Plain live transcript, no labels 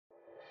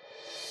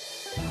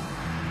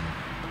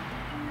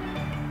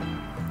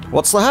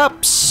What's the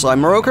haps?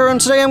 I'm Meroka,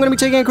 and today I'm going to be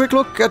taking a quick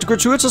look at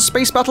Gratuitous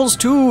Space Battles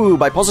 2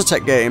 by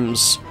Positech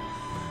Games.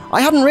 I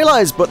hadn't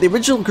realised, but the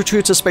original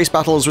Gratuitous Space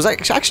Battles was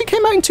actually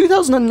came out in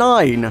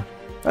 2009.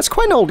 That's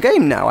quite an old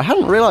game now. I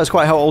hadn't realised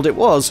quite how old it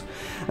was.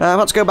 I've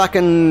had to go back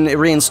and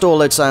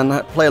reinstall it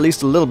and play at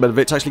least a little bit of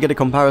it to actually get a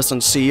comparison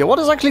to see what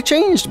has actually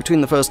changed between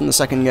the first and the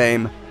second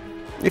game.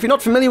 If you're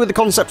not familiar with the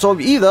concept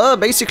of either,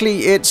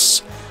 basically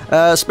it's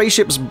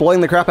spaceships blowing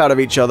the crap out of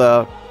each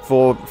other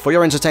for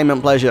your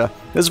entertainment pleasure.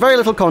 There's very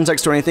little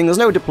context to anything, there's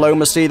no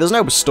diplomacy, there's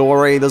no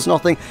story, there's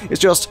nothing. It's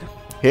just,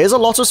 here's a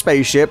lot of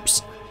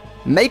spaceships,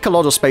 make a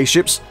lot of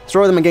spaceships,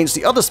 throw them against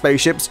the other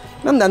spaceships,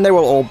 and then they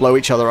will all blow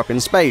each other up in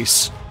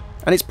space.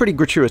 And it's pretty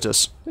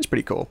gratuitous. It's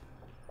pretty cool.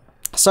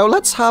 So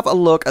let's have a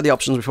look at the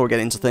options before we get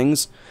into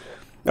things.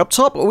 Up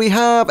top, we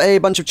have a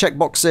bunch of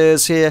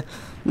checkboxes here.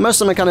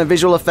 Most of them are kind of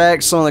visual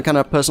effects, some of the kind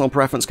of personal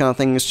preference kind of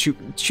things,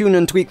 tune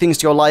and tweak things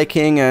to your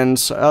liking,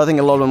 and I think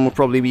a lot of them will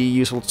probably be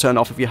useful to turn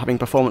off if you're having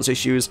performance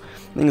issues.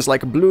 Things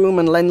like bloom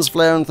and lens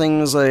flare and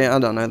things, I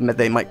don't know,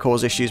 they might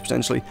cause issues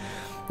potentially.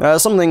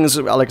 Some things,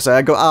 like I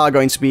say, are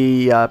going to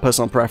be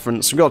personal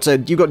preference. You've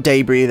got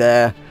debris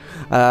there.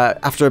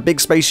 After a big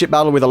spaceship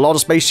battle with a lot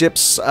of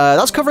spaceships,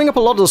 that's covering up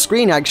a lot of the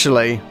screen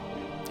actually.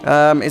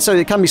 So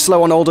it can be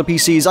slow on older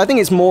PCs. I think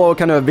it's more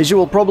kind of a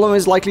visual problem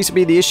is likely to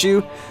be the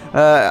issue.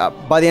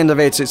 By the end of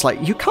it, it's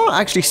like you can't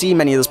actually see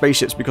many of the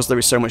spaceships because there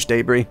is so much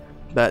debris.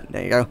 But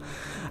there you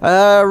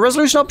go.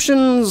 Resolution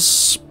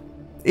options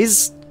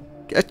is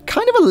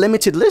kind of a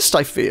limited list,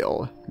 I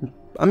feel.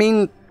 I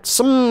mean,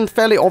 some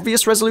fairly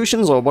obvious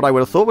resolutions, or what I would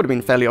have thought would have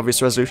been fairly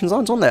obvious resolutions,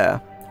 aren't on there.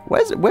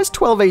 Where's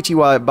 1280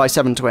 by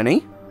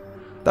 720?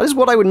 That is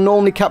what I would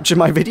normally capture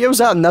my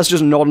videos at, and that's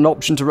just not an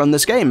option to run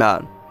this game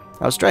at.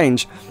 How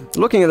strange.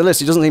 Looking at the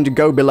list, it doesn't seem to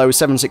go below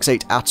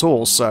 768 at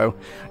all, so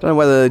I don't know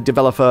whether the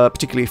developer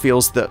particularly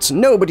feels that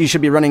nobody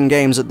should be running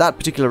games at that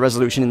particular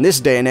resolution in this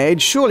day and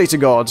age, surely to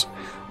God.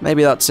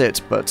 Maybe that's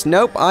it, but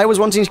nope, I was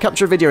wanting to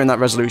capture a video in that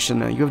resolution.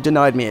 You have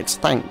denied me it.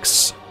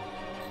 Thanks.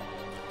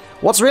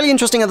 What's really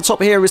interesting at the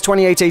top here is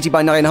 2880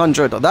 by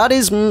 900. That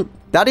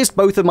is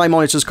both of my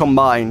monitors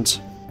combined.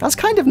 That's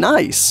kind of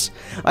nice.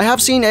 I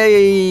have seen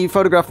a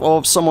photograph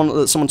of someone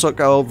that someone took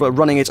of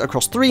running it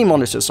across 3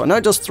 monitors, so I know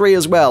it does 3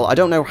 as well. I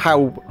don't know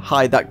how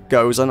high that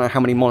goes. I don't know how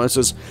many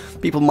monitors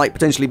people might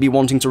potentially be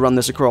wanting to run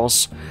this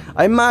across.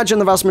 I imagine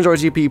the vast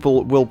majority of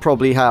people will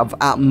probably have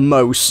at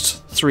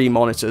most 3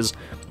 monitors,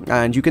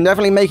 and you can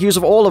definitely make use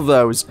of all of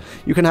those.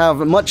 You can have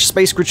much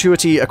space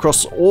gratuity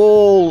across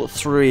all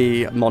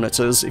 3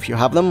 monitors if you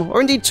have them,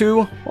 or indeed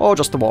 2, or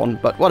just the 1,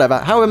 but whatever.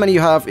 However many you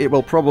have, it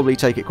will probably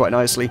take it quite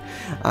nicely,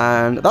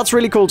 and that's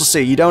really cool to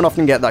see. You don't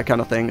often get that kind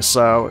of thing,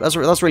 so that's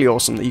really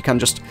awesome that you can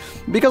just...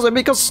 Because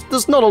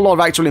there's not a lot of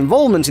actual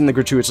involvement in the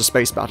Gratuitous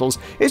Space Battles,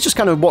 it's just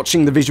kind of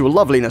watching the visual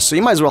loveliness, so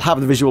you might as well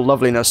have the visual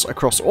loveliness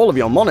across all of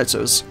your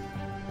monitors.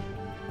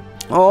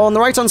 On the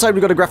right-hand side,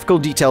 we've got a graphical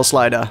detail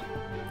slider.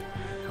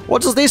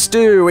 What does this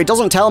do? It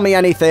doesn't tell me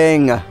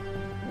anything.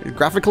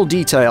 Graphical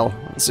detail.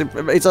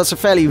 That's a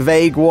fairly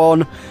vague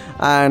one,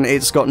 and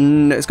it's got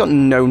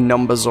no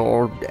numbers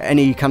or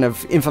any kind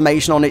of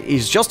information on it.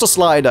 It's just a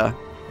slider.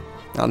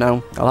 I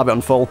know. I'll have it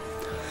on full.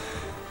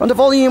 Under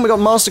volume, we've got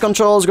master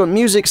controls, we've got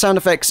music, sound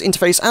effects,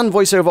 interface, and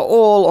voiceover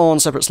all on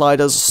separate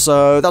sliders,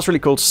 so that's really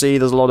cool to see.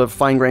 There's a lot of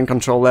fine-grained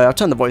control there. I've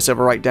turned the voiceover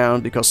right down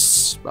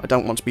because I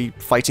don't want to be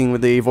fighting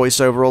with the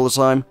voiceover all the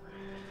time.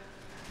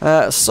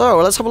 So,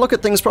 let's have a look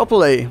at things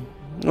properly.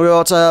 We've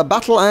got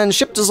battle and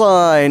ship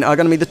design are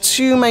going to be the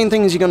 2 main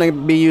things you're going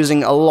to be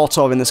using a lot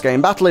of in this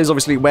game. Battle is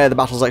obviously where the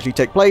battles actually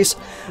take place.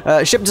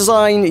 Ship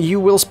design, you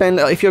will spend,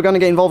 if you're going to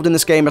get involved in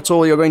this game at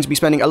all, you're going to be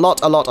spending a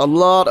lot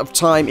of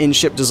time in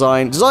ship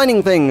design,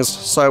 designing things.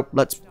 So,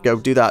 let's go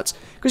do that.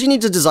 Because you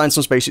need to design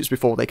some spaceships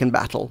before they can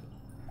battle,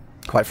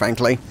 quite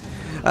frankly.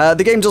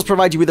 The game does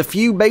provide you with a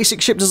few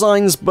basic ship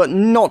designs, but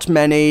not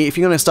many. If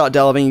you're going to start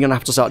delving, you're going to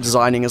have to start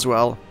designing as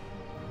well.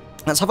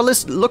 Let's have a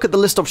look at the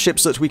list of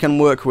ships that we can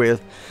work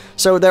with.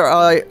 So there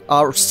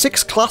are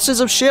 6 classes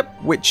of ship,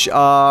 which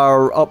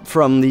are up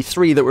from the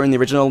 3 that were in the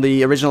original.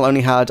 The original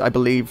only had, I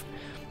believe,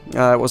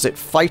 was it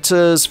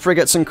fighters,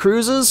 frigates, and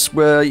cruisers?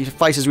 Where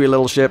fighters were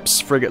little ships,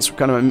 frigates were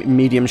kind of a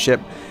medium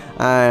ship,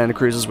 and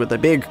cruisers with the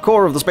big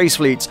core of the space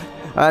fleet.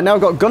 Now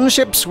we've got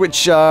gunships,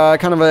 which are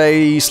kind of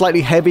a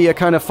slightly heavier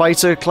kind of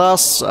fighter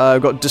class.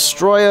 We've got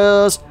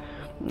destroyers,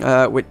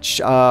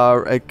 which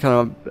are a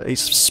kind of a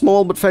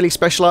small but fairly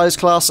specialized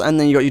class, and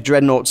then you got your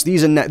dreadnoughts.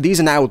 These are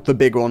now the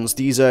big ones.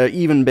 These are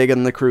even bigger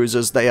than the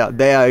cruisers. They are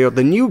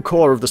the new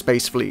core of the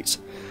space fleet.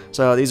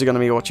 So these are going to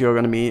be what you're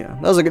going to be.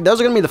 Those are going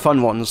to be the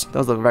fun ones.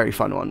 Those are the very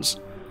fun ones.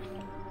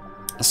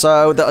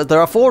 So there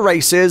are 4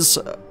 races,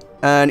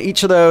 and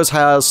each of those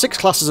has 6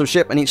 classes of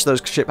ship, and each of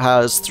those ship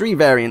has 3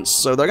 variants.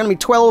 So there are going to be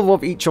 12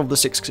 of each of the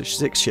 6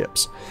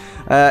 ships.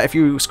 If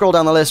you scroll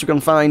down the list, you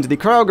can find the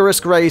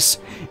Kraugerisk race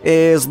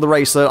is the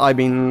race that I've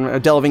been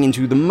delving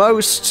into the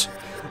most.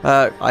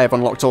 I have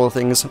unlocked all the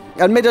things.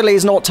 Admittedly,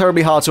 it's not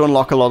terribly hard to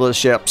unlock a lot of the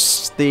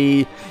ships.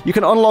 You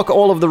can unlock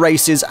all of the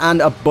races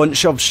and a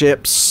bunch of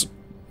ships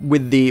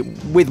with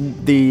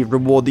the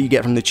reward that you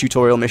get from the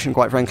tutorial mission,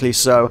 quite frankly.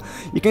 So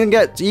you can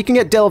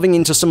get delving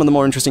into some of the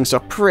more interesting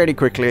stuff pretty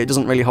quickly. It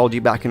doesn't really hold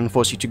you back and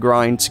force you to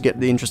grind to get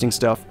the interesting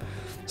stuff.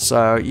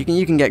 So you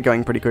can get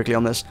going pretty quickly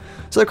on this.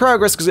 So the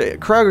Crowd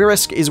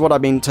Risk is what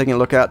I've been taking a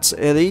look at.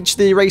 Each of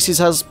the races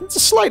has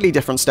slightly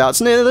different stats.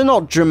 They're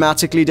not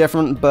dramatically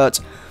different, but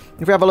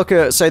if we have a look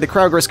at, say, the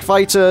Crowd Risk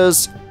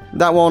fighters,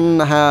 that one's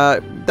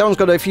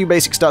got a few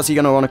basic stats you're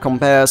going to want to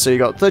compare. So you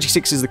got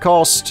 36 is the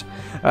cost.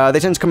 They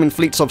tend to come in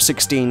fleets of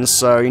 16,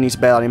 so you need to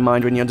bear that in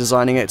mind when you're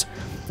designing it.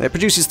 It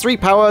produces 3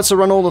 power to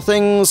run all the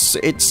things.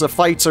 It's a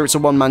fighter, it's a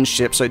one-man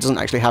ship, so it doesn't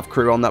actually have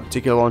crew on that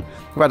particular one.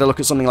 We had a look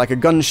at something like a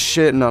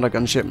gunship, not a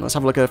gunship, let's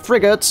have a look at a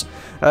frigate.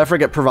 A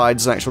frigate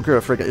provides an actual crew.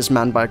 A frigate is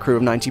manned by a crew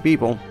of 90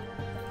 people.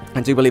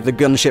 I do believe the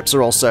gunships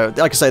are also,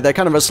 like I say, they're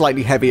kind of a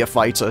slightly heavier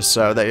fighter,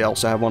 so they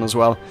also have one as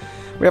well.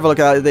 We have a look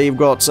at it, they've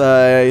got 3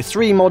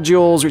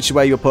 modules, which is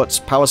where you'll put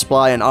power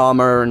supply and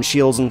armor and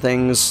shields and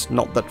things.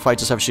 Not that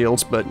fighters have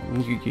shields, but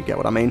you get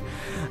what I mean.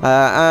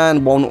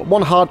 And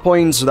one hard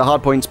point, so the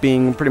hard points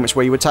being pretty much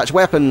where you attach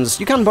weapons.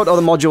 You can put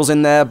other modules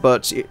in there,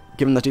 but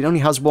given that it only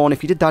has one,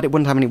 if you did that, it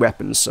wouldn't have any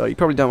weapons, so you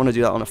probably don't want to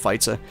do that on a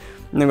fighter.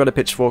 And then we've got a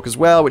pitchfork as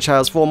well, which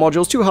has 4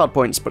 modules, 2 hard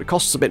points, but it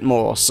costs a bit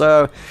more.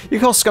 So your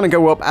costs going to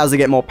go up as they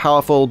get more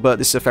powerful, but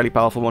this is a fairly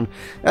powerful one.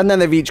 And then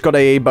they've each got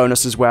a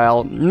bonus as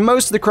well.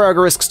 Most of the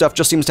Kroger-esque stuff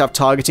just seems to have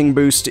targeting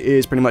boost,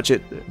 is pretty much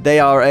it. They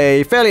are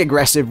a fairly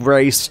aggressive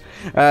race.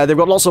 They've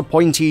got lots of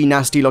pointy,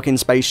 nasty-looking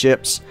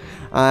spaceships.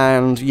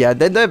 And yeah,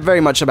 they're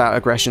very much about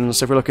aggression.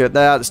 So if we look at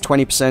that, it's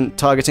 20%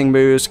 targeting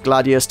boost,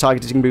 Gladius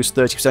targeting boost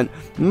 30%.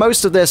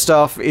 Most of their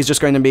stuff is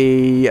just going to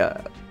be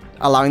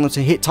allowing them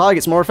to hit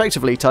targets more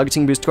effectively.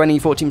 Targeting boost 20,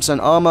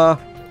 14% armor.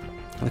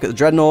 Look at the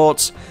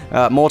Dreadnoughts,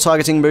 more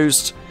targeting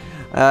boost.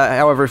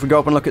 However, if we go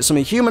up and look at some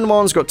of the human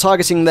ones, got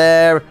targeting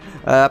there,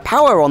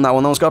 power on that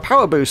one's got a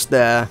power boost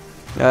there.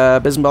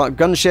 Bismarck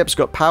gunship's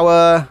got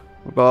power,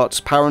 we've got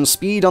power and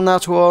speed on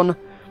that one.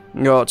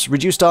 We've got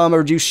reduced armor,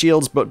 reduced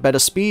shields, but better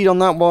speed on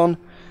that one.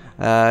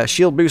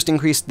 Shield boost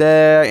increased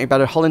there,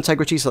 better hull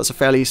integrity, so that's a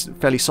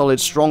fairly solid,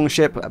 strong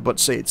ship,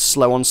 but it's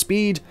slow on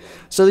speed.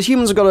 So the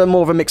humans have got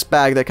more of a mixed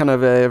bag. They're kind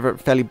of a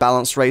fairly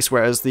balanced race,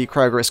 whereas the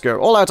Kroger are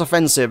all-out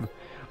offensive.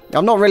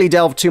 I've not really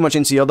delved too much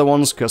into the other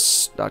ones,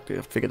 because I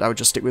figured I would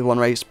just stick with one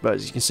race, but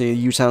as you can see,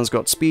 Utan's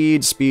got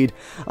speed.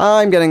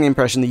 I'm getting the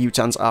impression the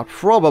Utans are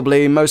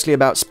probably mostly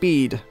about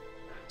speed.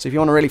 So if you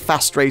want a really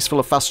fast race full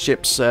of fast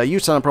ships,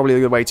 Utan are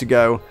probably the way to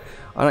go.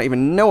 I don't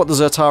even know what the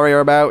Zertari are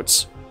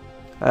about.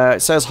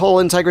 It says hull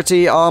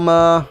integrity,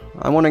 armor.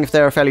 I'm wondering if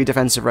they're a fairly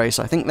defensive race.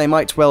 I think they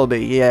might well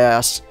be,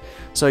 yes.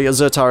 So your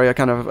Zertari are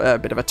kind of a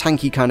bit of a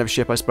tanky kind of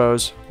ship, I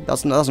suppose.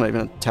 That's not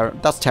even a Terran.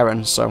 That's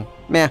Terran, so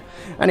meh.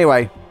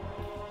 Anyway,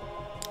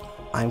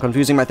 I'm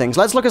confusing my things.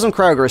 Let's look at some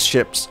Kroger's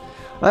ships.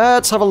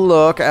 Let's have a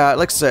look at,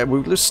 like I said,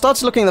 we've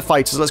started looking at the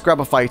fighters. Let's grab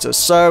a fighter.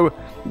 So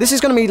this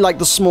is going to be like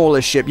the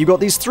smallest ship. You've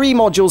got these 3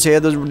 modules here.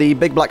 The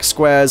big black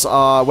squares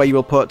are where you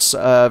will put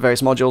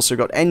various modules. So we've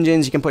got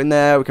engines you can put in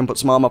there. We can put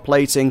some armor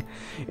plating.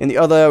 In the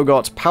other, we've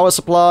got power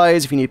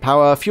supplies if you need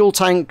power. Fuel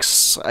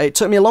tanks. It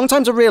took me a long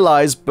time to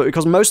realize, but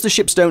because most of the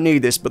ships don't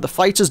need this, but the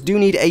fighters do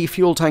need a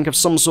fuel tank of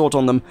some sort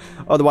on them.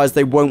 Otherwise,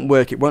 they won't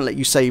work. It won't let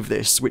you save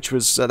this, which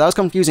was that was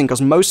confusing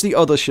because most of the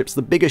other ships,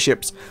 the bigger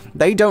ships,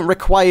 they don't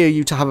require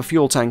you to have a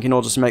fuel tank in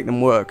order to make them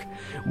work.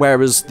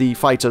 Whereas the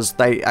fighters,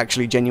 they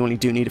actually genuinely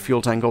do need a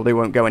fuel tank or they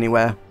won't go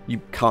anywhere.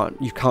 You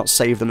can't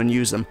save them and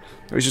use them,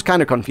 which is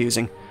kind of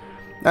confusing.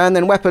 And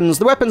then weapons.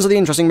 The weapons are the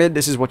interesting bit.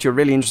 This is what you're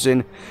really interested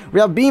in. We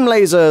have beam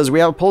lasers,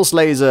 we have pulse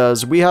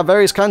lasers, we have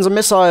various kinds of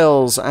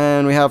missiles,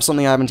 and we have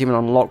something I haven't even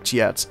unlocked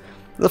yet.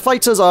 The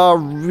fighters are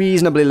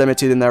reasonably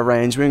limited in their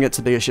range. When we get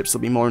to bigger ships,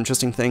 there'll be more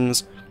interesting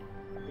things.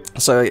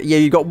 So yeah,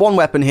 you've got one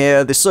weapon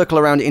here. The circle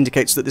around it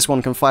indicates that this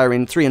one can fire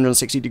in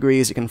 360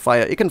 degrees. It can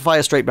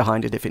fire straight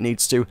behind it if it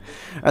needs to.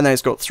 And then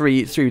it's got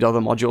three other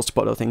modules to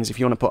put other things if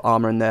you want to put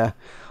armor in there.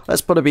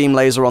 Let's put a beam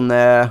laser on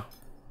there.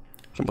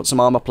 We can put some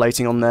armor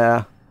plating on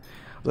there.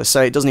 Let's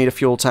say it does need a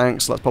fuel tank,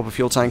 so let's pop a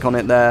fuel tank on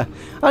it there.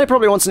 And it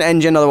probably wants an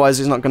engine,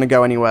 otherwise it's not going to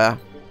go anywhere.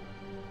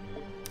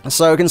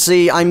 So you can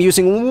see I'm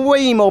using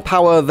way more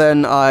power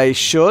than I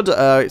should.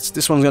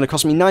 This one's going to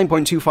cost me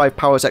 9.25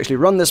 power to actually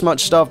run this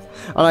much stuff,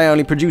 and I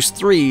only produce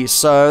 3,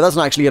 so that's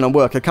not actually going to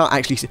work. I can't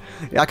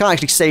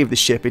actually save this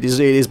ship. It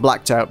is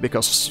blacked out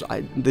because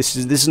this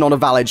is not a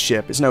valid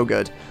ship. It's no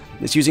good.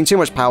 It's using too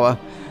much power.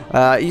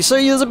 So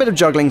there's a bit of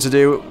juggling to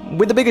do.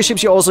 With the bigger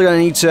ships, you're also going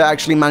to need to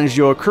actually manage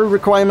your crew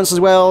requirements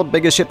as well.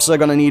 Bigger ships are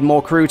going to need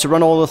more crew to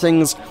run all the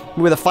things.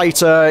 With a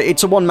fighter,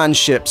 it's a one-man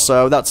ship,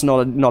 so that's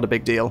not a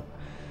big deal.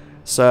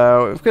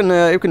 So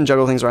we can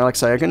juggle things around. Like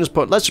I say,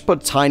 let's just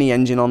put a tiny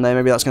engine on there.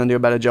 Maybe that's going to do a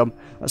better job.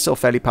 That's still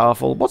fairly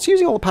powerful. What's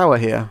using all the power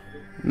here?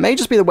 It may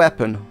just be the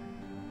weapon.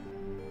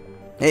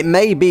 It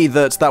may be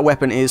that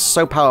weapon is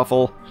so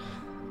powerful.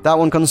 That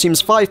one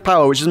consumes 5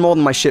 power, which is more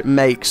than my ship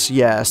makes,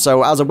 yeah,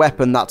 so as a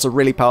weapon, that's a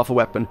really powerful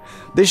weapon.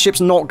 This ship's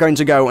not going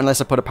to go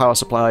unless I put a power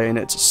supply in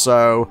it,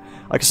 so,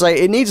 like I say,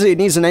 it needs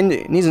an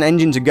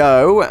engine to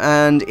go,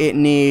 and it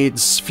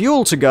needs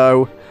fuel to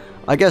go.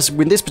 I guess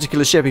with this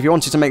particular ship, if you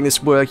wanted to make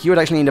this work, you would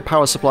actually need a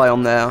power supply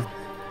on there.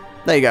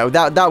 There you go.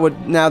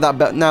 Now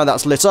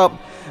that's lit up.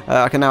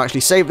 I can now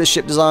actually save this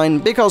ship design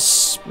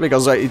because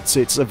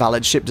it's a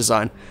valid ship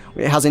design.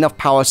 It has enough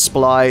power to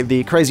supply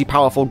the crazy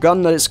powerful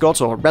gun that it's got,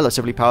 or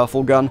relatively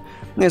powerful gun.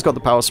 And it's got the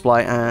power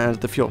supply and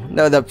the fuel.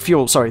 No, the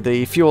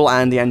fuel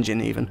and the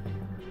engine even.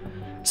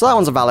 So that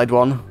one's a valid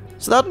one.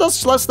 So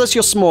that's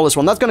your smallest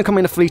one. That's going to come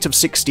in a fleet of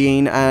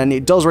 16, and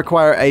it does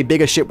require a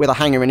bigger ship with a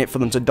hangar in it for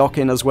them to dock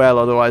in as well,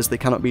 otherwise they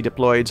cannot be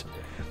deployed.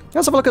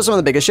 Let's have a look at some of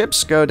the bigger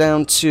ships. Go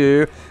down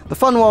to... The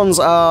fun ones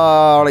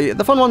are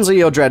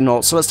your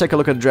dreadnoughts, so let's take a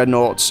look at a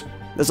dreadnought.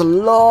 There's a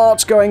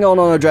lot going on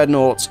a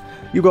dreadnought.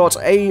 You've got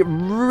a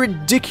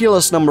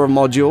ridiculous number of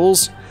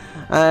modules,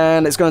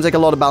 and it's going to take a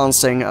lot of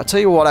balancing. I'll tell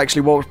you what,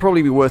 actually, what would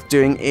probably be worth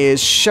doing is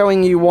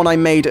showing you one I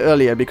made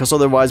earlier, because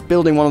otherwise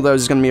building one of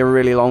those is going to be a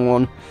really long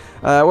one.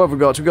 What have we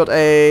got? We've got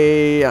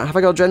a... Have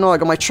I got a dreadnought? I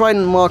got my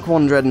Trident Mark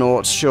 1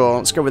 dreadnought. Sure,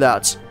 let's go with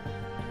that.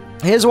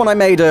 Here's one I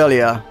made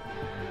earlier.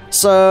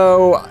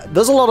 So,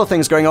 there's a lot of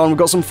things going on. We've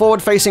got some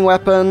forward-facing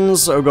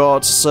weapons. We've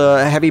got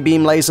a heavy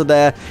beam laser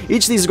there.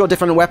 Each of these has got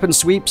different weapon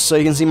sweeps, so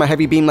you can see my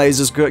heavy beam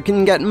lasers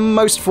can get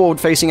most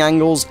forward-facing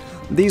angles.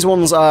 These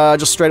ones are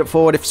just straight up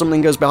forward. If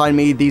something goes behind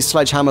me, these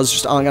sledgehammers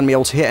just aren't going to be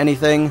able to hit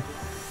anything.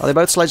 Are they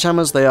both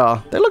sledgehammers? They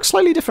are. They look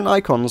slightly different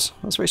icons.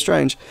 That's very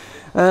strange.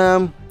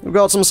 We've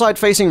got some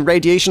side-facing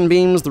radiation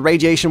beams. The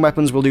radiation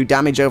weapons will do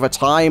damage over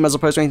time as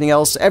opposed to anything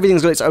else.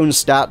 Everything's got its own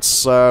stats,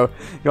 so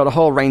you've got a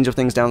whole range of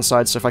things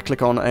downside. So if I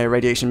click on a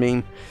radiation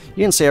beam,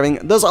 you can see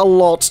everything. There's a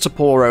lot to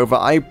pore over.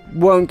 I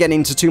won't get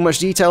into too much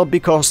detail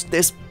because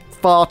there's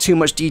far too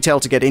much detail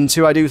to get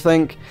into, I do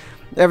think.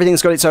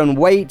 Everything's got its own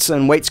weight,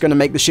 and weight's going to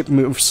make the ship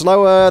move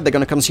slower. They're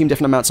going to consume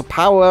different amounts of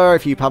power.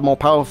 If you have more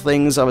powerful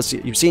things,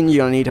 obviously you've seen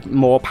you're going to need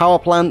more power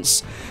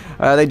plants.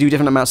 They do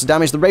different amounts of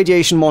damage. The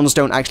radiation ones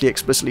don't actually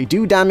explicitly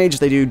do damage.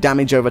 They do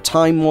damage over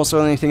time more so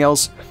than anything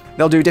else.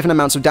 They'll do different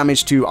amounts of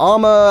damage to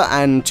armor,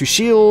 and to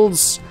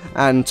shields,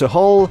 and to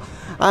hull.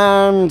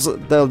 And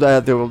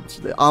they'll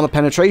armor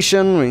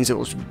penetration means it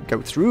will go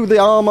through the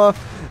armor.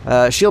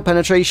 Shield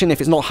penetration,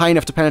 if it's not high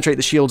enough to penetrate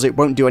the shields, it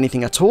won't do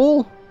anything at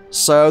all.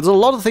 So there's a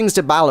lot of things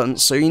to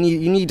balance, so you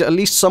need at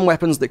least some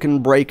weapons that can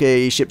break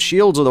a ship's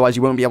shields, otherwise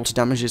you won't be able to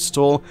damage it at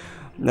all.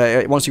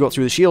 Once you got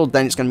through the shield,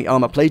 then it's going to be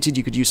armor-plated.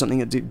 You could use something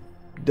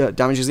that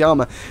damages the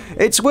armor.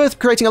 It's worth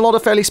creating a lot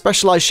of fairly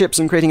specialized ships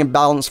and creating a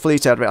balanced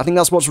fleet out of it. I think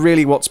that's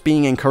what's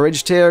being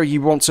encouraged here.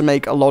 You want to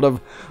make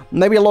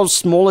maybe a lot of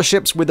smaller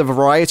ships with a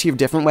variety of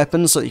different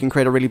weapons so that you can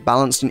create a really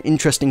balanced and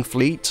interesting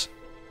fleet.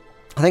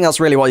 I think that's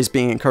really what is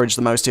being encouraged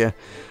the most here.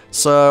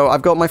 So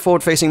I've got my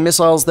forward-facing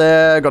missiles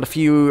there. I've got a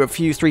few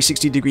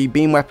 360-degree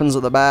beam weapons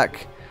at the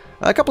back.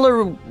 A couple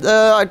of...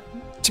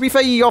 to be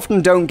fair,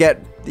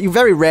 you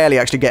very rarely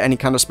actually get any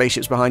kind of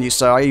spaceships behind you,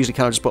 so I usually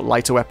kind of just put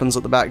lighter weapons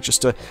at the back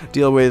just to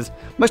deal with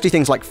mostly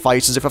things like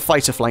fighters. If a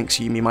fighter flanks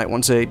you, you might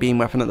want a beam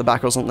weapon at the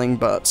back or something,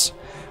 but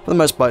for the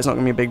most part, it's not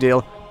going to be a big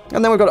deal.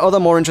 And then we've got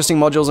other more interesting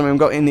modules. I mean, we've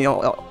got in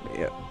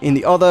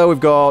the other, we've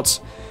got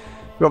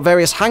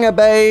various hangar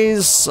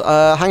bays.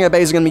 Hangar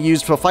bays are going to be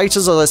used for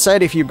fighters. As I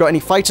said, if you've got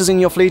any fighters in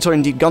your fleet or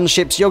indeed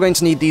gunships, you're going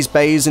to need these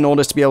bays in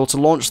order to be able to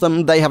launch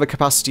them. They have a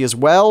capacity as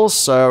well,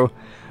 so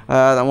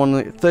that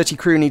one, 30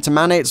 crew need to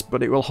man it,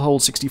 but it will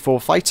hold 64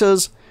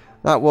 fighters.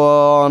 That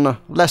one,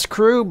 less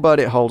crew, but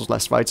it holds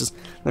less fighters.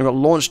 Then we've got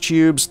launch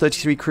tubes,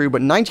 33 crew,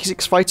 but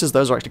 96 fighters.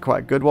 Those are actually quite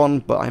a good one,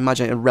 but I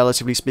imagine,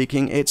 relatively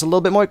speaking, it's a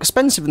little bit more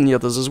expensive than the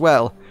others as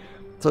well.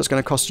 So it's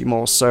going to cost you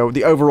more, so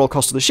the overall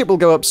cost of the ship will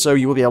go up, so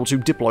you will be able to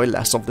deploy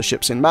less of the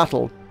ships in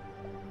battle.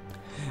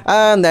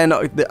 And then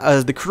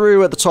the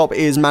crew at the top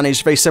is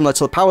managed very similar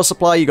to the power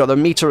supply. You've got the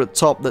meter at the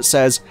top that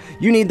says,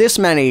 you need this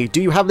many.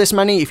 Do you have this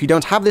many? If you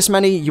don't have this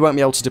many, you won't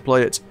be able to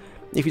deploy it.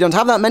 If you don't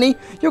have that many,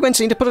 you're going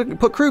to need to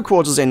put crew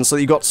quarters in so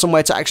that you've got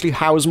somewhere to actually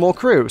house more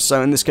crew.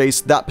 So in this case,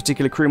 that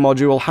particular crew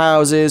module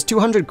houses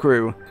 200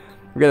 crew.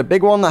 We've got a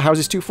big one that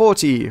houses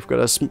 240. We've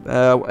got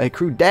a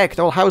crew deck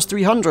that will house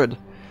 300.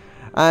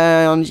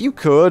 And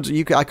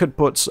I could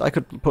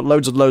put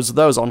loads of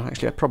those on.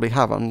 Actually, I probably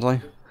have, haven't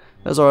I?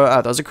 Those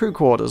are crew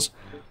quarters.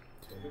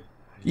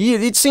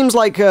 It seems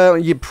like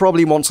you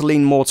probably want to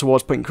lean more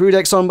towards putting crew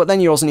decks on, but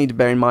then you also need to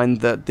bear in mind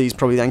that these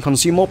probably then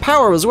consume more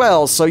power as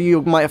well, so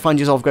you might find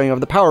yourself going over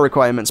the power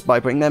requirements by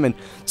putting them in.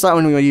 So that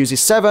one uses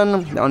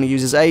 7, that one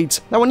uses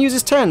 8, that one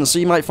uses 10, so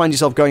you might find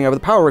yourself going over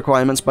the power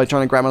requirements by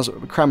trying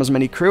to cram as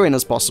many crew in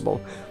as possible.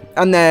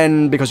 And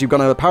then, because you've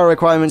gone over the power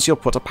requirements, you'll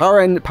put a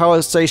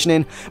power station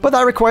in, but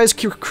that requires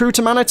crew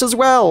to man it as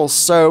well,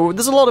 so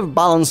there's a lot of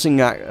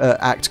balancing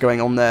act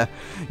going on there.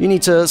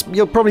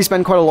 You'll probably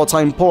spend quite a lot of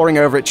time poring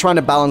over it, trying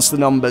to balance the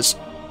numbers.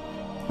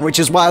 Which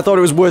is why I thought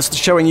it was worth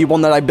showing you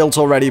one that I built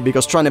already,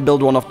 because trying to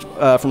build one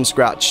from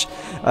scratch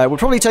would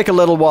probably take a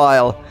little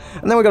while.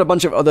 And then we've got a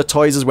bunch of other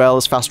toys as well,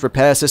 as fast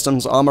repair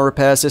systems, armor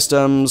repair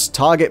systems,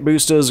 target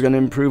boosters are going to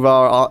improve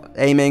our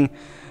aiming.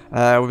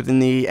 Within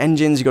the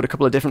engines, you've got a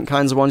couple of different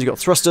kinds of ones. You've got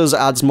thrusters,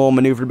 adds more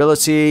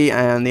maneuverability,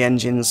 and the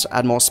engines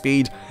add more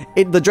speed.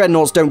 The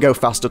dreadnoughts don't go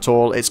fast at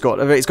all. It's got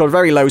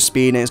very low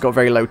speed, and it's got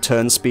very low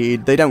turn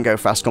speed. They don't go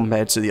fast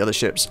compared to the other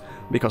ships,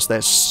 because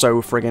they're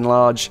so friggin'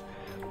 large.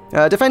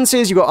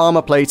 Defenses, you've got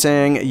armor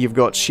plating, you've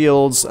got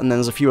shields, and then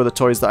there's a few other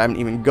toys that I haven't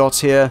even got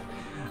here.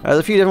 There's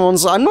a few different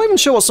ones. I'm not even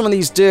sure what some of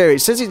these do.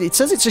 It says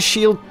it's a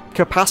shield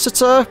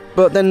capacitor,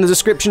 but then the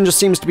description just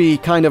seems to be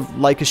kind of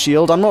like a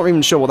shield. I'm not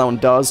even sure what that one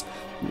does.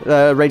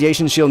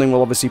 Radiation shielding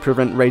will obviously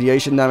prevent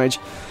radiation damage,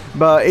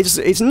 but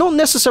it's not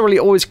necessarily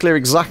always clear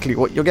exactly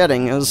what you're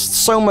getting. There's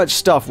so much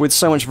stuff with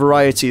so much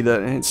variety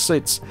that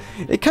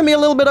it can be a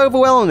little bit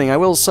overwhelming, I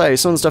will say.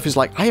 Some of the stuff is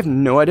like, I have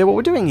no idea what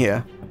we're doing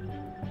here.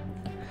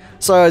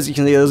 So as you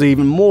can see, there's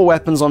even more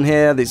weapons on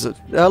here.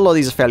 A lot of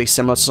these are fairly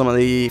similar to some of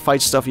the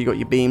fight stuff. You got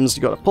your beams.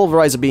 You got a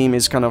pulverizer beam.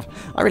 Is kind of,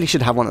 I really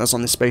should have one of those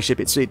on this spaceship.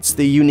 It's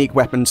the unique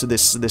weapon to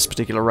this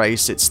particular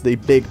race. It's the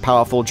big,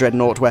 powerful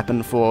dreadnought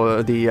weapon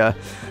for the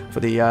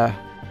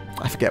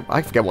I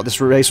forget what this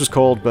race was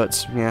called,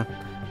 but yeah,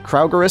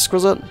 Kraugerisk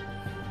was it?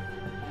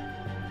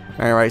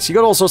 Alright, so you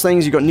got all sorts of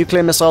things. You got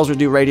nuclear missiles which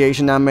do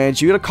radiation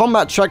damage. You got a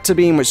combat tractor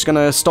beam which is going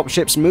to stop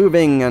ships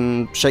moving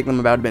and shake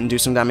them about a bit and do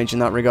some damage in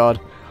that regard.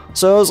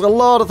 So there's a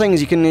lot of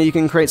things you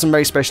can create some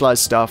very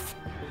specialized stuff,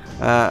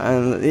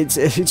 and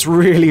it's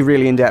really,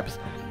 really in depth.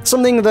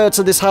 Something that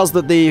this has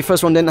that the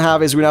first one didn't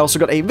have is we also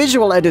got a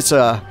visual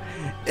editor.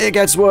 It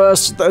gets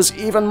worse. There's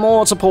even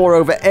more to pour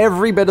over.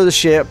 Every bit of the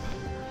ship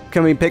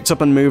can be picked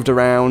up and moved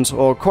around,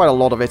 or quite a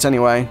lot of it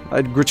anyway.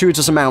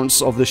 Gratuitous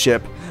amounts of the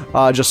ship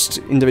are just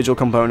individual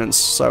components.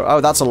 So, oh,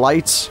 that's a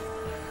light.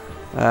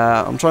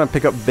 I'm trying to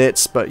pick up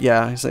bits, but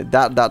yeah,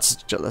 that's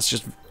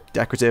just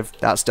decorative.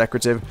 That's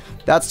decorative.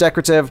 That's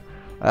decorative.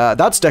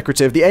 That's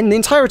decorative. The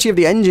entirety of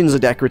the engines are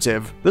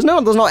decorative. There's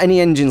not any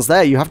engines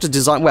there. You have to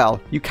design. Well,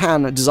 you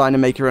can design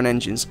and make your own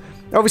engines.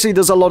 Obviously,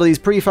 there's a lot of these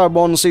prefab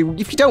ones, so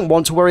if you don't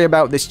want to worry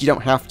about this, you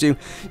don't have to.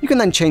 You can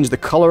then change the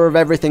color of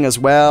everything as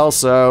well.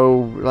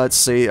 So let's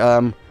see.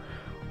 Can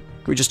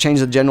we just change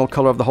the general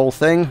color of the whole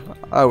thing?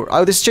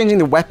 Oh, this is changing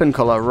the weapon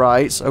color,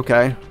 right?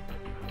 Okay.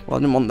 Well, I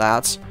didn't want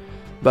that.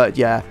 But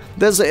yeah,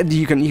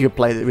 you could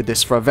play with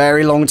this for a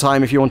very long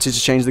time if you wanted to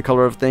change the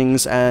color of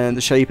things and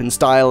the shape and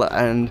style,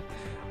 and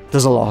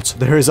there's a lot.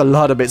 There is a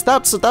lot of bits.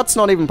 That's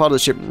not even part of the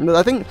ship.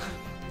 I think,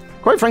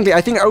 quite frankly,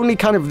 I think only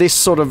kind of this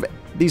sort of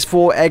these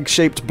 4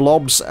 egg-shaped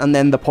blobs and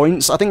then the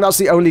points. I think that's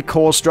the only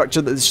core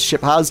structure that this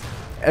ship has.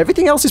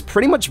 Everything else is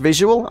pretty much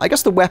visual. I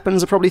guess the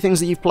weapons are probably things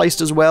that you've placed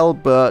as well,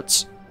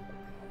 but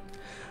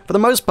for the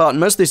most part,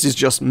 most of this is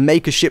just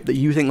make a ship that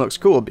you think looks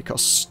cool,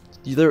 because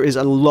there is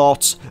a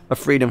lot of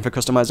freedom for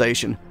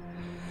customization.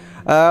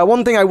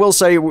 One thing I will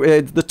say,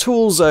 the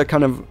tools are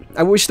kind of...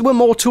 I wish there were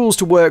more tools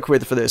to work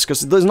with for this,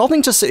 because there's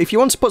nothing to... If you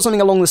want to put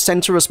something along the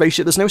center of a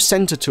spaceship, there's no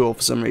center tool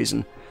for some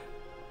reason.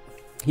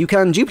 You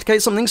can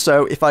duplicate something,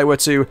 so if I were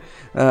to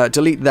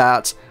delete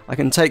that, I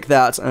can take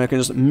that and I can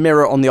just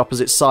mirror on the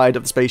opposite side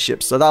of the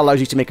spaceship. So that allows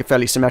you to make a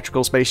fairly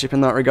symmetrical spaceship in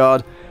that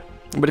regard.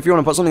 But if you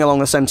want to put something along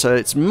the center,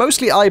 it's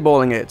mostly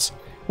eyeballing it.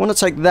 I want to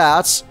take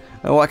that...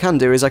 what I can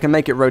do is I can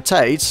make it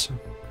rotate,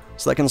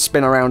 so that can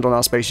spin around on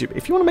our spaceship.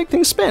 If you want to make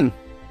things spin,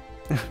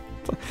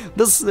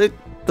 there's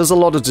a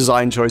lot of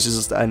design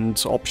choices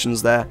and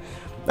options there.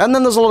 And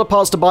then there's a lot of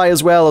parts to buy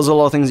as well. There's a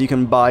lot of things you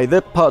can buy.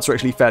 The parts are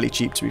actually fairly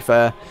cheap, to be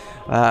fair.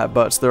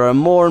 But there are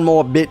more and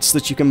more bits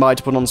that you can buy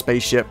to put on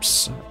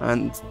spaceships,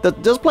 and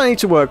there's plenty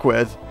to work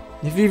with.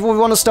 If you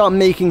want to start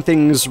making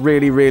things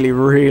really, really,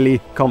 really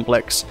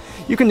complex,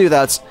 you can do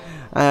that.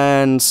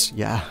 And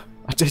yeah.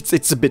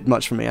 It's a bit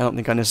much for me. I don't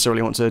think I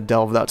necessarily want to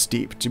delve that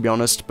deep, to be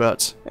honest,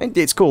 but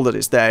it's cool that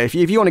it's there. If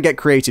you want to get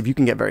creative, you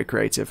can get very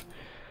creative.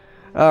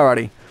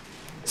 Alrighty.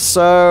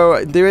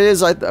 So, there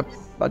is... I'm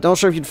not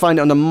sure if you'd find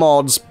it under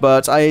mods,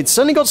 but it's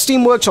certainly got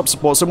Steam Workshop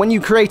support, so when you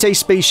create a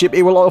spaceship,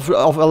 it will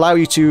allow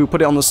you to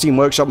put it on the Steam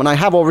Workshop, and I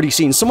have already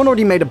seen... Someone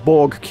already made a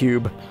Borg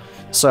cube.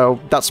 So,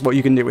 that's what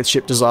you can do with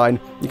ship design.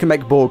 You can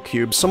make Borg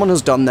cubes. Someone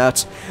has done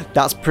that.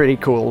 That's pretty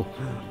cool.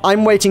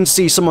 I'm waiting to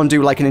see someone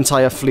do like an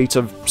entire fleet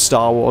of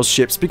Star Wars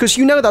ships, because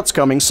you know that's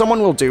coming.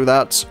 Someone will do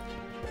that.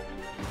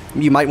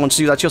 You might want to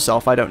do that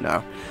yourself, I don't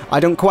know.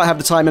 I don't quite have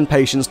the time and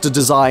patience to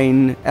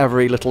design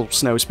every little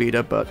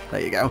snowspeeder, but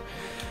there you go.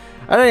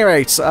 At any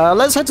rate,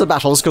 let's head to the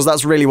battles, because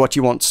that's really what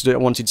you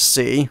wanted to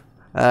see.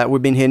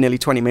 We've been here nearly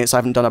 20 minutes, I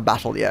haven't done a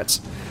battle yet.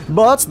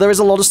 But there is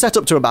a lot of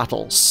setup to a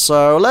battle,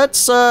 so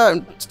let's,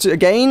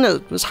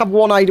 again, let's have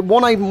one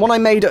I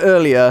made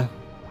earlier.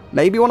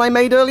 Maybe one I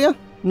made earlier?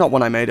 Not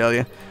one I made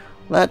earlier.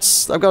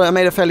 I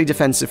made a fairly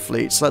defensive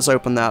fleet, so let's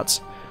open that.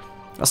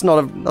 That's not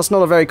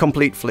a very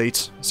complete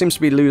fleet. I seem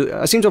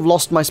to have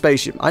lost my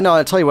spaceship. I know,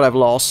 I'll tell you what I've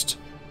lost.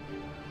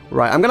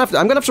 Right, I'm gonna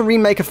have to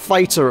remake a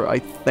fighter, I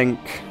think.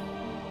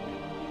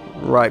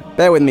 Right,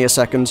 bear with me a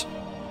second.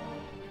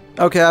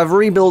 Okay, I've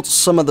rebuilt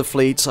some of the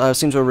fleet. I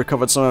seem to have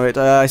recovered some of it.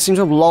 I seem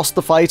to have lost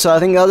the fighter. I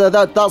think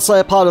that's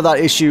part of that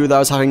issue that I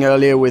was having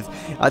earlier with...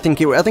 I think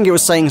it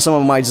was saying some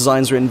of my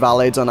designs were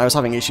invalid, and I was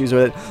having issues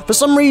with it. For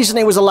some reason,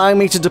 it was allowing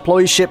me to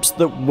deploy ships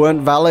that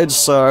weren't valid,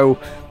 so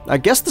I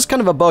guess there's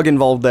kind of a bug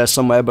involved there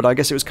somewhere, but I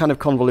guess it was kind of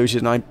convoluted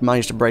and I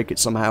managed to break it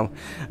somehow.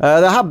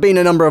 There have been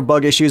a number of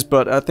bug issues,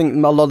 but I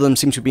think a lot of them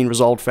seem to have been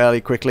resolved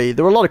fairly quickly.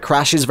 There were a lot of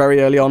crashes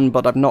very early on,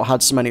 but I've not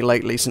had so many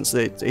lately since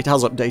it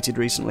has updated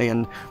recently,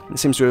 and it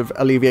seems to have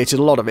alleviated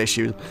a lot of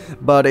issues.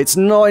 But it's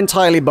not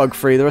entirely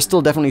bug-free. There are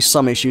still definitely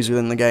some issues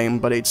within the game,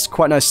 but it's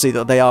quite nice to see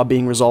that they are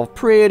being resolved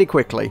pretty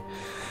quickly.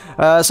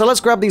 So let's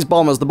grab these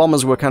bombers. The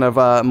bombers were kind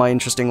of my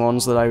interesting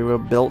ones that I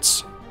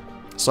built.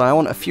 So I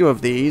want a few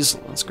of these.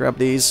 Let's grab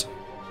these.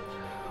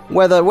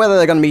 Whether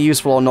they're going to be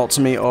useful or not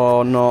to me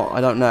or not,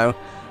 I don't know.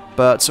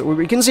 But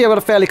we can see I've got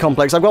a fairly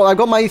complex. I've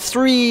got my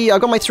three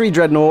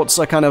dreadnoughts,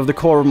 are kind of the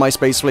core of my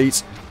space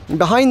fleet. And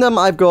behind them,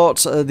 I've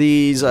got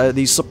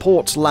these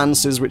support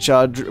lances, which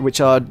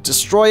are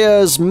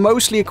destroyers,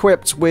 mostly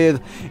equipped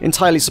with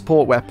entirely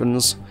support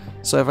weapons.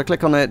 So if I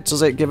click on it,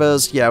 does it give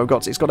us... Yeah,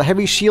 it's got a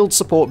heavy shield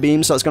support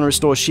beam, so that's going to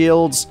restore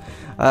shields.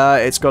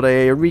 It's got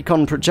a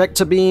recon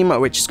projector beam,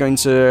 which is going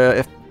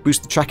to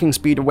boost the tracking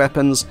speed of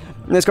weapons.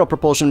 And it's got a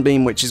propulsion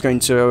beam, which is going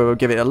to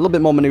give it a little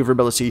bit more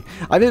maneuverability.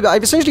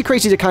 I've essentially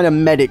created a kind of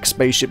medic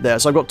spaceship there,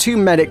 so I've got two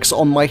medics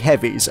on my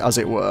heavies, as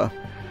it were,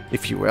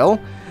 if you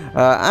will.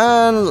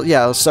 And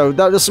yeah, so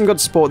there's some good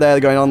support there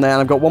going on there,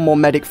 and I've got one more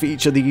medic for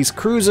each of these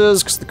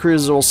cruisers, because the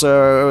cruisers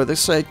also,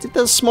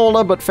 they're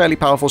smaller but fairly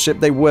powerful ship.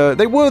 They were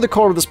the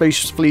core of the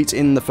space fleet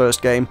in the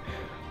first game.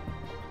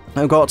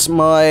 I've got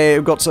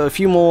a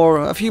few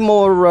more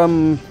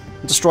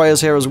destroyers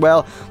here as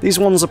well. These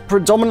ones are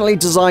predominantly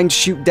designed to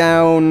shoot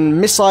down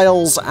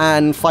missiles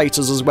and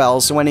fighters as well,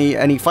 so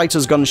any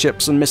fighters,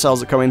 gunships, and missiles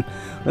that come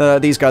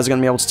in, these guys are going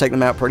to be able to take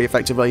them out pretty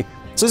effectively.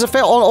 So it's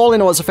all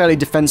in all, it's a fairly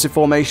defensive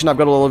formation. I've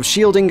got a lot of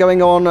shielding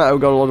going on,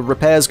 I've got a lot of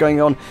repairs going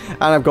on,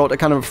 and I've got a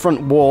kind of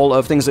front wall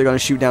of things that are going to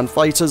shoot down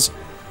fighters.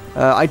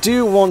 I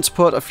do want to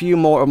put a few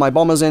more of my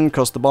bombers in,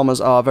 because the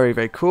bombers are very,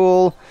 very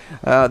cool.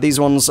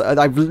 These ones,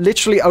 I've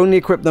literally only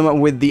equipped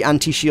them with the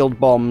anti-shield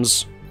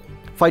bombs.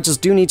 Fighters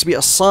do need to be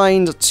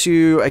assigned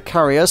to a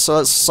carrier, so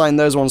let's assign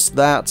those ones to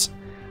that.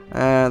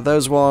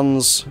 Those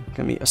ones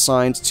can be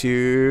assigned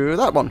to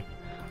that one.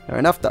 Fair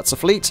enough, that's a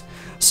fleet.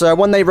 So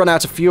when they run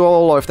out of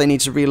fuel, or if they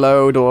need to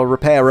reload or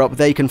repair up,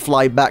 they can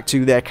fly back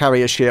to their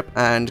carrier ship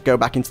and go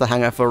back into the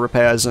hangar for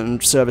repairs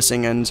and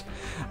servicing and,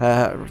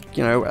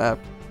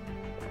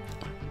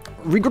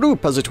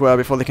 regroup, as it were,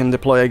 before they can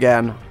deploy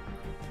again.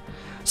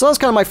 So that's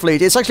kind of my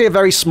fleet. It's actually a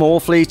very small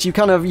fleet. You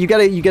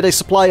get a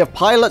supply of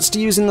pilots to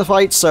use in the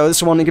fight. So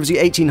this one gives you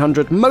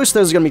 1,800. Most of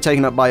those are going to be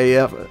taken up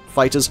by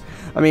fighters.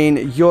 I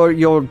mean,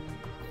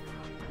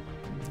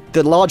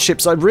 the large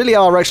ships really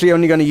are actually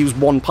only going to use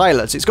one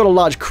pilot. It's got a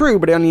large crew,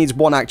 but it only needs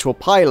one actual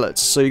pilot.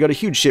 So you've got a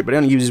huge ship, but it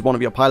only uses one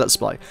of your pilot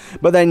supply.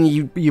 But then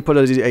you put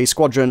a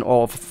squadron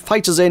of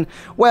fighters in,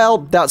 well,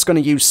 that's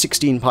going to use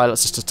 16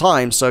 pilots at a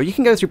time. So you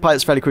can go through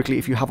pilots fairly quickly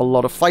if you have a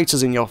lot of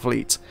fighters in your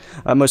fleet.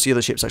 Most of the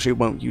other ships actually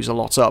won't use a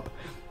lot up.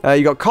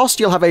 You got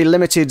cost. You'll have a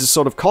limited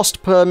sort of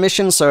cost per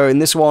mission. So in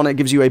this one, it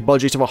gives you a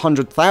budget of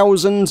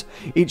 100,000.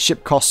 Each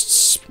ship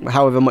costs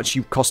however much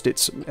you cost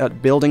it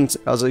at building.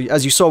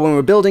 As you saw when we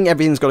were building,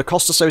 everything's got a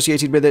cost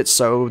associated with it.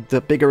 So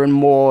the bigger and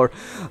more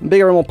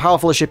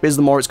powerful a ship is,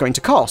 the more it's going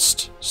to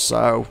cost.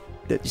 So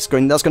that's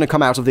going to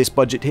come out of this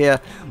budget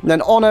here. And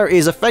then honor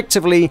is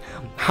effectively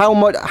how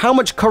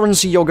much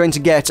currency you're going to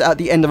get at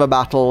the end of a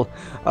battle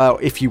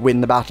if you win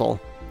the battle.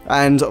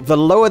 And the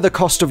lower the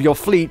cost of your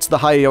fleet, the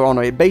higher your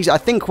honor. I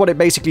think what it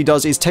basically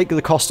does is take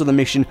the cost of the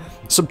mission,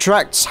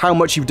 subtracts how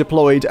much you've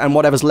deployed, and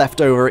whatever's left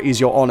over is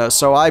your honor.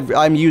 So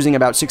I'm using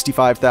about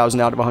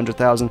 65,000 out of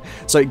 100,000,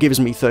 so it gives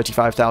me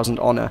 35,000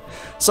 honor.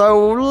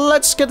 So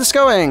let's get this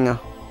going.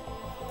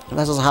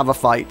 Let us have a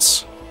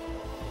fight.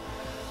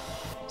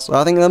 So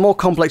I think the more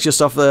complex your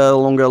stuff, the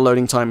longer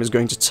loading time is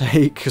going to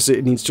take, because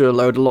it needs to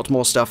load a lot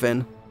more stuff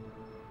in.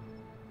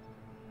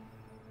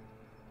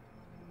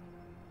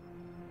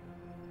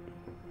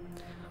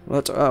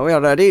 But we are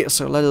ready,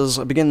 so let us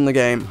begin the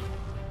game.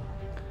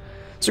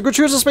 So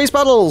Gratuitous Space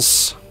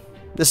Battles!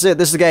 This is it,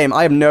 this is the game.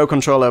 I have no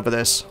control over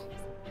this.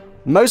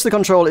 Most of the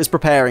control is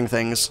preparing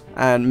things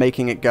and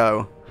making it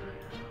go.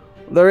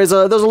 There's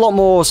a lot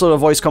more sort of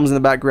voice comms in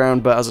the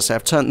background, but as I say,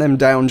 I've turned them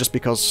down just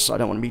because I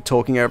don't want to be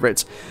talking over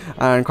it.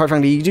 And quite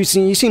frankly, you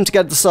seem to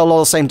get a lot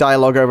of the same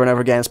dialogue over and over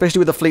again, especially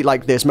with a fleet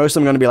like this. Most of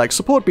them are going to be like,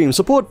 support beam,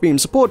 support beam,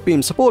 support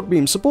beam, support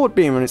beam, support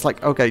beam, and it's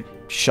like, okay,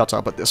 shut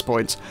up at this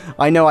point.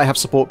 I know I have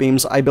support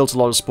beams. I built a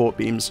lot of support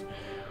beams.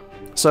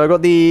 So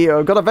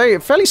I've got a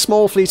fairly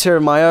small fleet here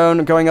of my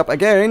own going up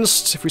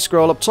against, if we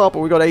scroll up top,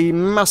 we've got a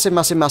massive,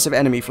 massive, massive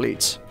enemy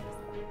fleet.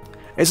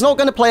 It's not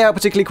going to play out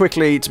particularly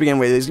quickly to begin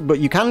with, but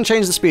you can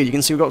change the speed. You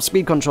can see we've got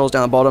speed controls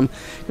down the bottom.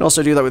 You can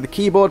also do that with the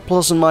keyboard.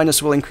 Plus and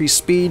minus will increase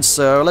speed,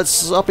 so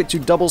let's up it to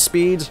double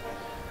speed.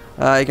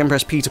 You can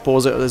press P to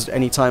pause it at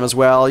any time as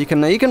well. You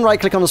can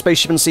right-click on the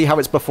spaceship and see how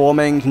it's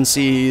performing. You can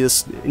see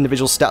the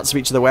individual stats of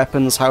each of the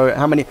weapons,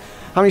 how many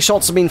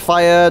shots have been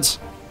fired,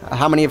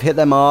 how many have hit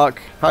their mark,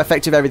 how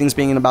effective everything's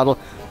being in a battle.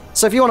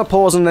 So if you want to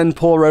pause and then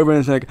pore over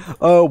and think,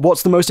 oh,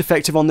 what's the most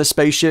effective on this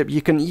spaceship,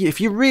 you can, if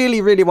you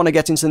really, really want to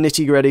get into the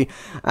nitty-gritty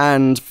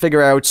and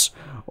figure out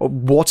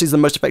what is the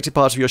most effective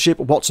part of your ship,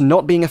 what's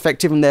not being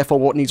effective, and therefore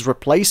what needs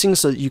replacing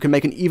so that you can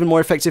make an even more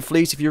effective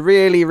fleet. If you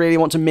really, really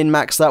want to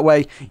min-max that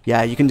way,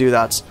 yeah, you can do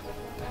that.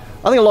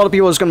 I think a lot of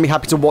people are just going to be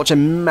happy to watch a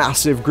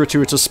massive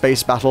gratuitous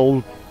space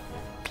battle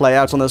play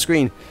out on their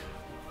screen.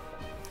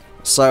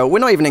 So we're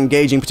not even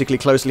engaging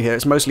particularly closely here.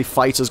 It's mostly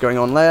fighters going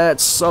on.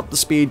 Let's up the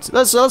speed.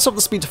 Let's up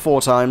the speed to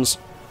 4 times.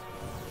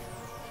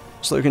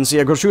 So we can see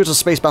a gratuitous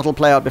space battle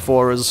play out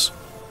before us.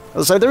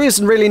 So there is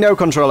really no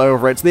control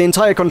over it. The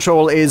entire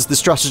control is the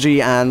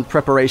strategy and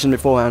preparation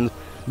beforehand.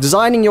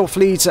 Designing your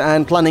fleet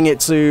and planning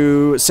it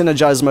to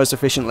synergize most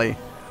efficiently.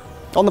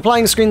 On the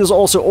playing screen, there's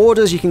also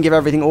orders. You can give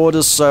everything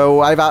orders, so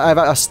I've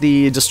asked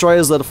the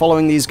destroyers that are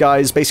following these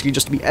guys basically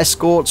just to be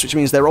escorts, which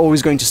means they're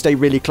always going to stay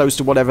really close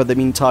to whatever they're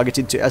being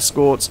targeted to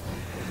escort.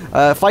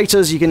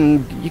 Fighters, you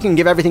can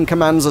give everything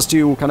commands as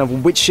to kind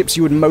of which ships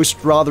you would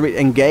most rather it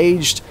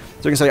engaged.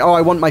 So you can say, oh, I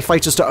want my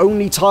fighters to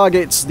only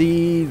target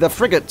the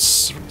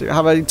frigates.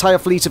 Have an entire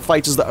fleet of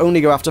fighters that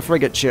only go after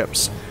frigate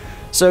ships.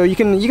 So you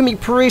can be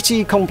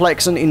pretty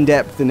complex and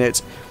in-depth in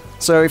it.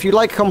 So if you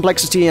like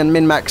complexity and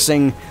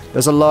min-maxing,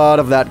 there's a lot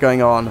of that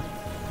going on.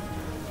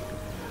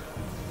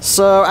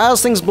 So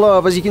as things blow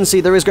up, as you can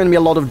see, there is going to be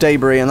a lot of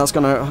debris, and that's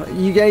going to...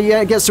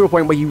 it gets to a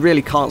point where you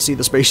really can't see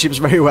the spaceships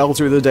very well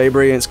through the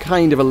debris, and it's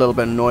kind of a little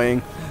bit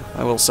annoying.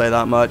 I will say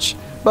that much.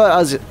 But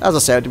as I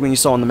said, when you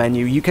saw on the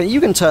menu, you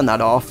can turn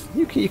that off.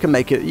 You can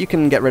make it. You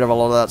can get rid of a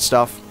lot of that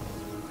stuff.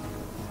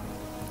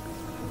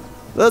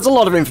 There's a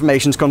lot of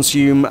information to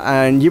consume,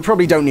 and you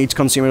probably don't need to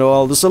consume it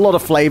all. There's a lot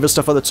of flavor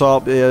stuff at the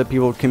top,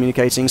 people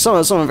communicating. Some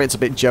of it's a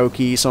bit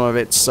jokey, some of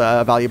it's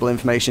valuable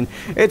information.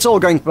 It's all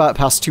going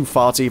past too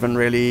far to even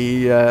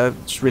really,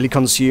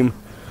 consume.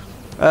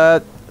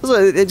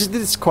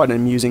 It's quite an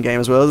amusing game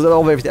as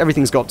well.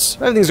 Everything's got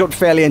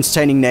fairly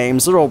entertaining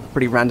names. They're all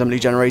pretty randomly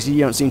generated. You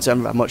don't seem to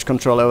have much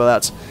control over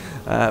that.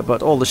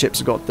 But all the ships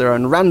have got their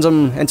own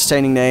random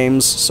entertaining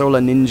names.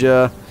 Solar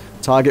Ninja,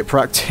 Target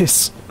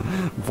Practice,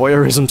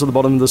 Voyeurism to the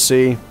Bottom of the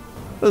Sea.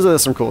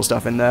 There's some cool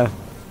stuff in there.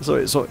 So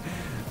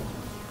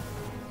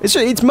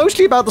it's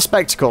mostly about the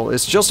spectacle.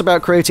 It's just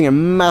about creating a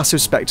massive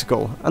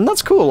spectacle, and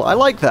that's cool. I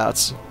like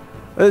that.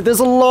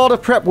 There's a lot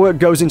of prep work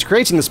goes into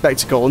creating the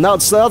spectacle, and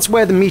that's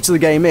where the meat of the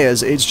game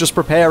is. It's just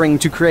preparing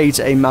to create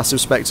a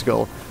massive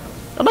spectacle,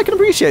 and I can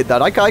appreciate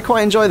that. I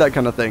quite enjoy that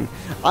kind of thing.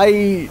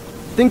 I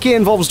think it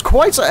involves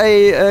quite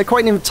a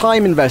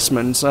time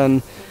investment,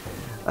 and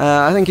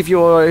I think if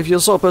you're the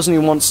sort of person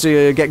who wants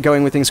to get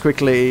going with things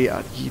quickly,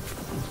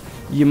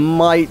 you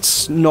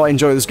might not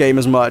enjoy this game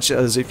as much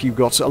as if you've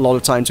got a lot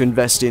of time to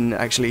invest in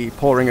actually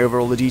poring over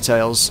all the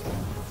details.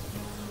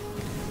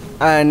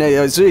 And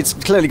it's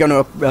clearly going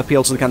to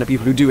appeal to the kind of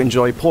people who do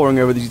enjoy poring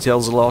over the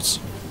details a lot.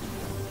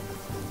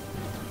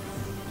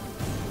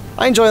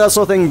 I enjoy that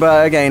sort of thing,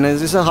 but again,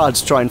 it's hard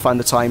to try and find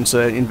the time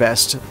to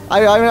invest.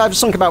 I've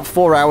sunk about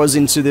 4 hours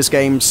into this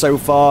game so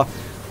far.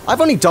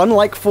 I've only done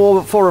like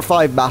four or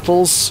 5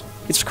 battles.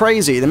 It's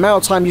crazy the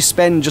amount of time you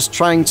spend just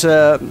trying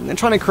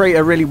to create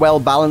a really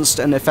well balanced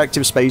and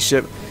effective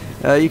spaceship.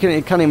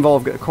 It can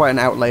involve quite an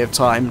outlay of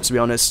time, to be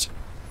honest.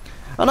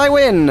 And I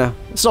win!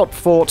 It's not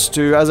fought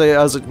to, as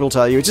it will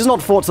tell you, it is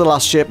not fought to the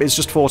last ship, it's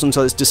just fought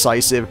until it's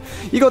decisive.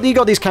 You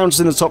got these counters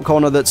in the top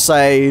corner that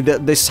say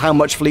that this is how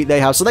much fleet they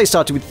have. So they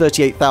started with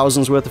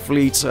 38,000's worth of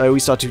fleet, we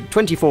started with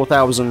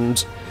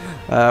 24,000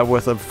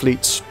 worth of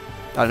fleet,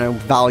 I don't know,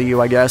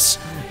 value, I guess.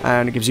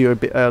 And it gives you a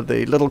bit,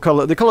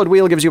 the coloured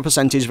wheel gives you a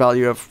percentage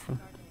value of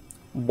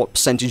what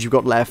percentage you've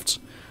got left.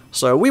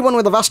 So we won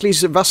with a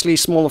vastly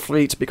smaller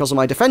fleet because of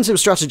my defensive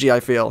strategy, I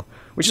feel.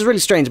 Which is really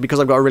strange because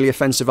I've got a really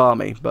offensive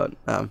army, but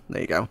there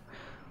you go.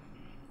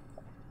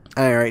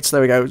 Alright, so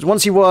there we go.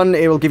 Once you won,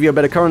 it will give you a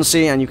bit of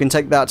currency, and you can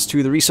take that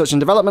to the Research and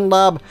Development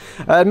Lab.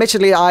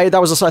 Admittedly, I think that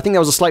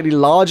was a slightly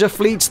larger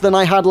fleet than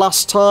I had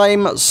last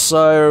time,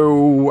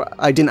 so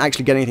I didn't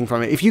actually get anything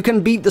from it. If you can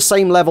beat the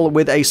same level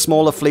with a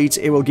smaller fleet,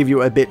 it will give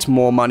you a bit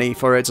more money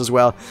for it as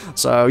well.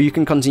 So you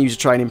can continue to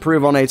try and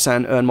improve on it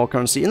and earn more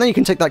currency, and then you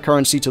can take that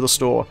currency to the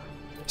store.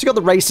 So you got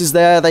the races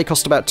there, they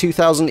cost about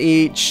 2,000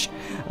 each.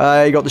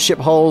 You got the ship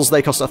hulls,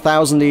 they cost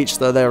 1,000 each,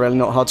 though they're really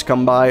not hard to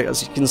come by,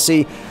 as you can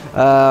see.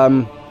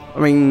 I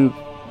mean,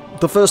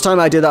 the first time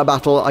I did that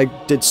battle, I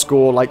did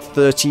score like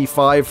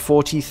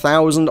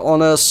 40,000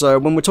 honor, so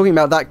when we're talking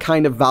about that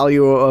kind of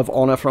value of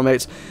honor from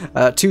it,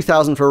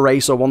 2,000 for a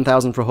race or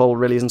 1,000 for a hull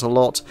really isn't a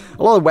lot.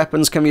 A lot of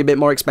weapons can be a bit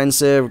more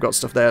expensive. We've got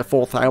stuff there,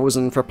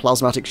 4,000 for a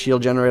plasmatic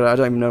shield generator. I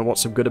don't even know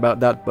what's so good about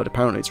that, but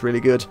apparently it's really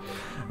good.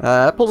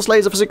 Pulse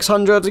laser for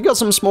 600. You got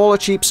some smaller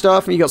cheap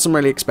stuff, and you got some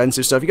really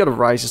expensive stuff. You got a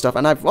variety of stuff,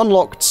 and I've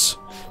unlocked...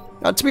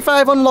 to be fair,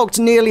 I've unlocked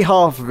nearly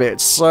half of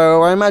it,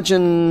 so I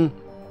imagine...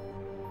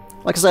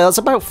 Like I say, that's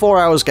about 4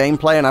 hours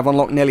gameplay, and I've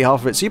unlocked nearly half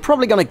of it, so you're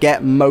probably going to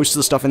get most of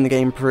the stuff in the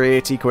game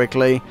pretty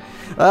quickly.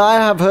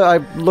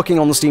 I'm looking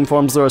on the Steam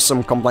forums, there are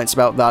some complaints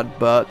about that,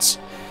 but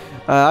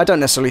I don't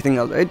necessarily think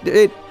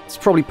that... It's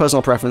probably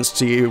personal preference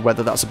to you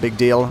whether that's a big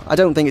deal. I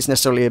don't think it's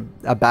necessarily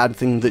a bad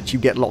thing that you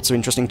get lots of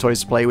interesting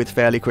toys to play with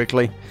fairly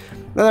quickly.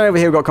 And then over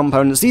here we've got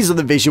components. These are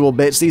the visual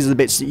bits. These are the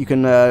bits that you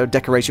can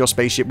decorate your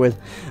spaceship with.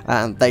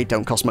 And they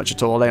don't cost much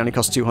at all. They only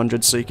cost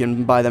 200, so you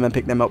can buy them and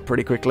pick them up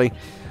pretty quickly.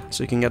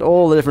 So you can get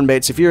all the different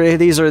bits. If you're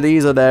these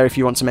are there if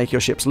you want to make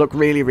your ships look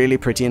really, really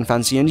pretty and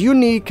fancy and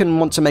unique and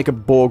want to make a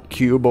Borg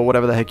cube or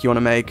whatever the heck you want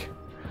to make.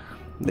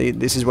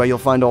 This is where you'll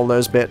find all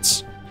those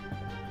bits.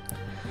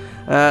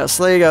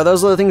 So there you go.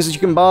 Those are the things that you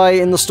can buy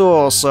in the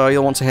store. So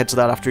you'll want to head to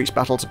that after each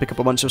battle to pick up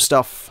a bunch of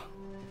stuff.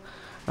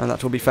 And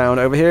that will be found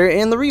over here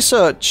in the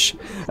research.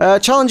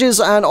 Challenges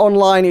and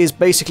online is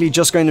basically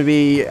just going to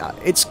be... I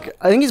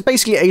think it's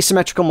basically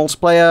asymmetrical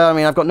multiplayer. I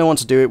mean, I've got no one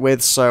to do it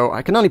with, so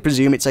I can only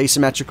presume it's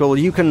asymmetrical.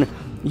 You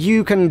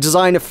can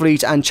design a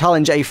fleet and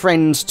challenge a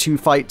friend to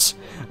fight,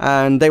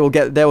 and they will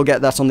get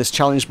that on this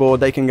challenge board.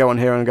 They can go on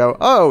here and go,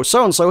 oh,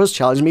 so-and-so has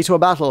challenged me to a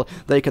battle.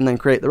 They can then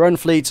create their own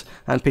fleet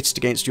and pit it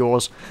against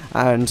yours,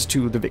 and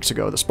to the victor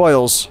go the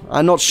spoils.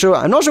 I'm not sure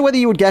whether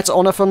you would get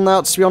honor from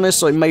that, to be honest,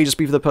 so it may just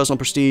be for the personal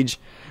prestige.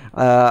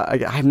 I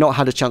have not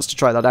had a chance to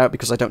try that out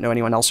because I don't know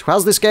anyone else who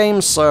has this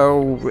game,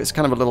 so it's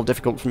kind of a little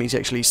difficult for me to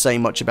actually say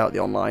much about the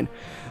online.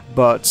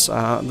 But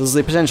there's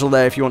the potential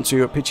there if you want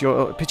to pit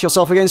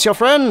yourself against your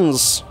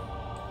friends.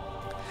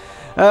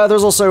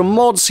 There's also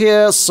mods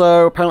here,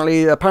 so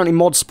apparently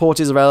mod support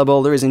is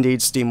available. There is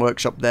indeed Steam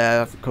Workshop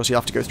there. Of course, you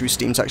have to go through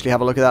Steam to actually have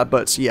a look at that,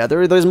 but yeah,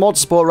 there's mod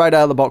support right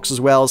out of the box as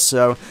well,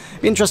 so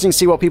it'd be interesting to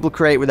see what people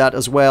create with that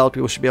as well.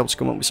 People should be able to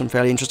come up with some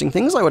fairly interesting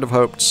things, I would have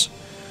hoped.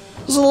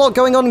 There's a lot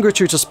going on in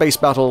Gratuitous Space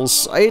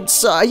Battles. I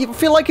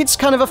feel like it's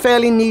kind of a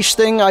fairly niche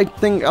thing. I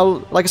think,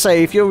 like I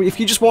say, if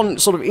you just want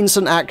sort of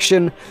instant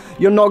action,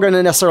 you're not going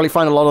to necessarily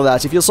find a lot of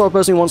that. If you're the sort of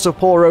person who wants to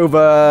pore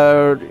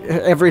over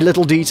every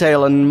little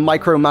detail and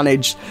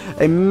micromanage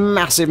a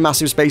massive,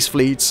 massive space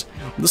fleet,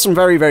 there's some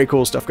very, very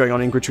cool stuff going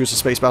on in Gratuitous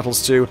Space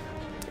Battles too.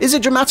 Is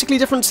it dramatically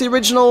different to the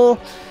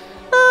original?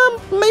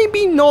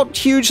 Maybe not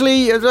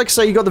hugely. Like I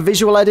say, you've got the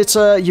visual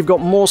editor, you've got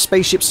more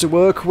spaceships to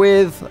work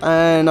with,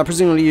 and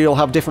presumably you'll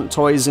have different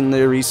toys in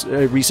the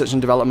research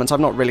and development. I've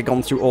not really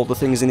gone through all the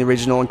things in the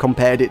original and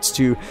compared it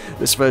to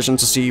this version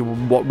to see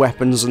what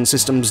weapons and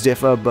systems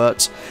differ,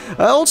 but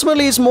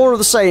ultimately it's more of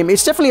the same.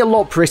 It's definitely a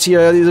lot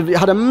prettier. It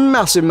had a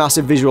massive,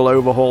 massive visual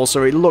overhaul,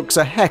 so it looks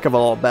a heck of a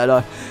lot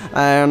better.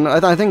 And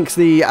I think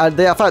the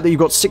fact that you've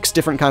got 6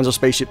 different kinds of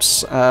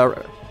spaceships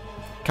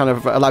kind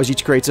of allows you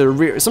to create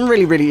some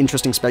really, really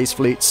interesting space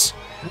fleets.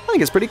 I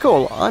think it's pretty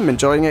cool. I'm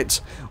enjoying it.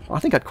 I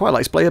think I'd quite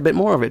like to play a bit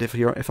more of it,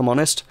 if I'm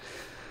honest.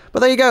 But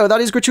there you go. That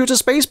is Gratuitous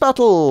Space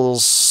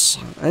Battles.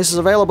 This is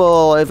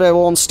available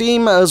on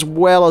Steam, as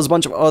well as a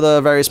bunch of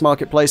other various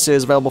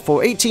marketplaces, available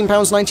for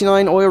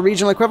 £18.99 or your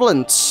regional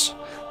equivalents.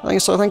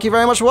 So thank you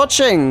very much for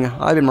watching.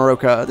 I've been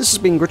Meroka. This has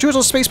been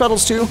Gratuitous Space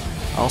Battles 2.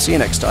 I'll see you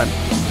next time.